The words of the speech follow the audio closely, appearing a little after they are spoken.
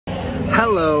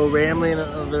Hello, Ramley and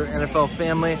other NFL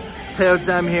family.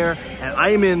 Payouts, I'm here, and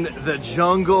I am in the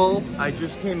jungle. I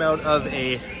just came out of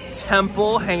a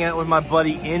temple, hanging out with my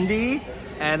buddy Indy,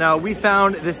 and we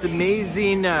found this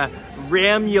amazing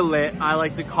ramulet, I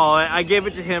like to call it. I gave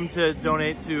it to him to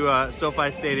donate to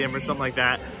SoFi Stadium or something like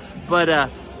that. But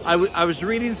I was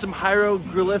reading some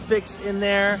hieroglyphics in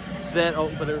there that, oh,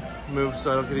 better move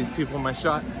so I don't get these people in my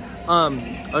shot.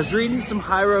 I was reading some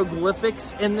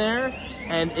hieroglyphics in there,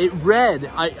 and it read,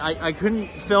 I couldn't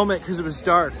film it because it was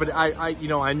dark, but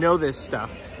I know this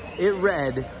stuff. It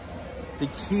read, the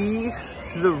key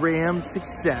to the Rams'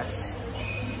 success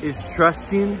is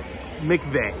trusting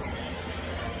McVay.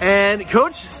 And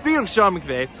Coach, speaking of Sean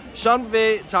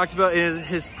McVay talked about in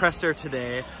his presser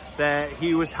today that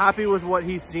he was happy with what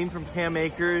he's seen from Cam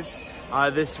Akers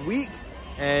this week,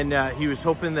 and he was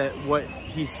hoping that what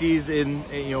he sees in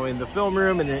the film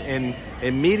room and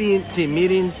in team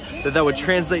meetings, that would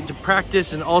translate to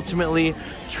practice and ultimately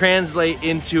translate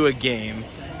into a game.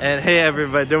 And hey,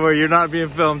 everybody, don't worry, you're not being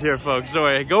filmed here, folks. Don't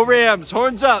worry. Go Rams,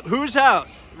 horns up. Whose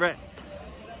house? Right.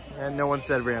 And no one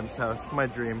said Rams house. My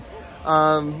dream.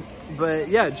 But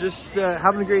yeah, just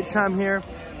having a great time here,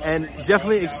 and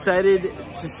definitely excited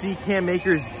to see Cam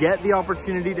Akers get the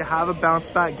opportunity to have a bounce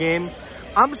back game.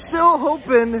 I'm still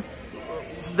hoping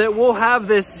that we'll have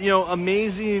this,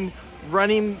 amazing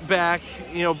running back,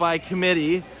 by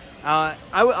committee.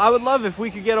 I would love if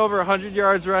we could get over 100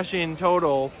 yards rushing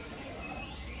total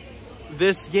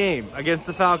this game against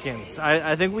the Falcons.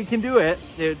 I think we can do it.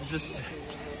 It just,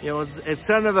 it's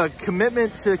kind of a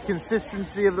commitment to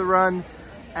consistency of the run.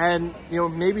 And,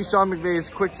 maybe Sean McVay is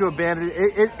quick to abandon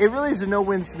it. It really is a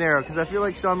no-win scenario, because I feel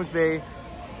like Sean McVay,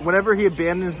 whenever he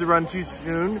abandons the run too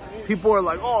soon, people are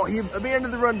like, oh, he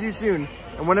abandoned the run too soon.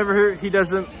 And whenever he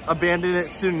doesn't abandon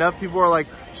it soon enough, people are like,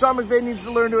 Sean McVay needs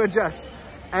to learn to adjust.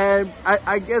 And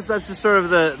I guess that's just sort of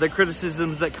the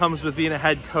criticisms that comes with being a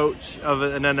head coach of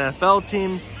an NFL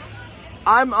team.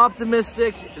 I'm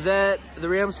optimistic that the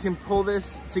Rams can pull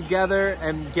this together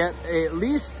and get at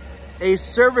least a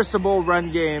serviceable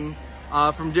run game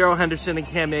from Darrell Henderson and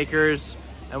Cam Akers.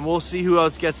 And we'll see who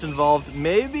else gets involved.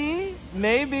 Maybe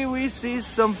we see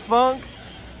some funk.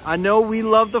 I know we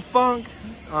love the funk,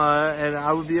 and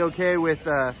I would be okay with,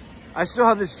 I still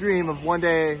have this dream of one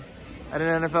day at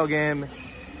an NFL game,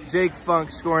 Jake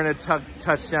Funk scoring a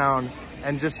touchdown,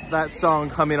 and just that song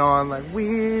coming on, like,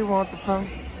 we want the funk.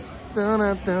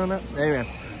 Dun-dun, dun-dun.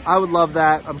 Anyway, I would love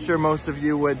that. I'm sure most of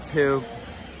you would too.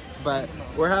 But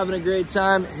we're having a great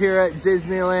time here at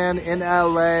Disneyland in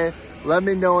LA. Let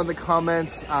me know in the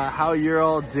comments how you're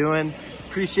all doing.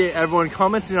 Appreciate everyone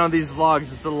commenting on these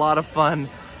vlogs. It's a lot of fun.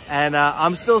 And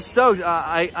I'm still stoked.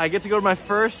 I get to go to my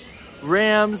first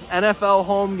Rams NFL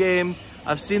home game.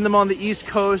 I've seen them on the East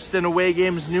Coast and away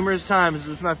games numerous times.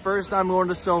 This is my first time going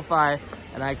to SoFi,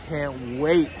 and I can't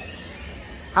wait.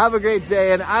 Have a great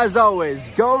day, and as always,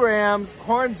 go Rams,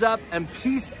 horns up, and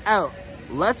peace out.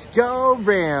 Let's go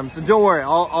Rams. And don't worry,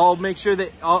 I'll make sure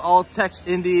that I'll text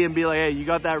Indy and be like, hey, you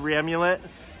got that ramulet?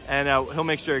 And he'll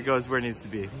make sure it goes where it needs to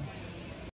be.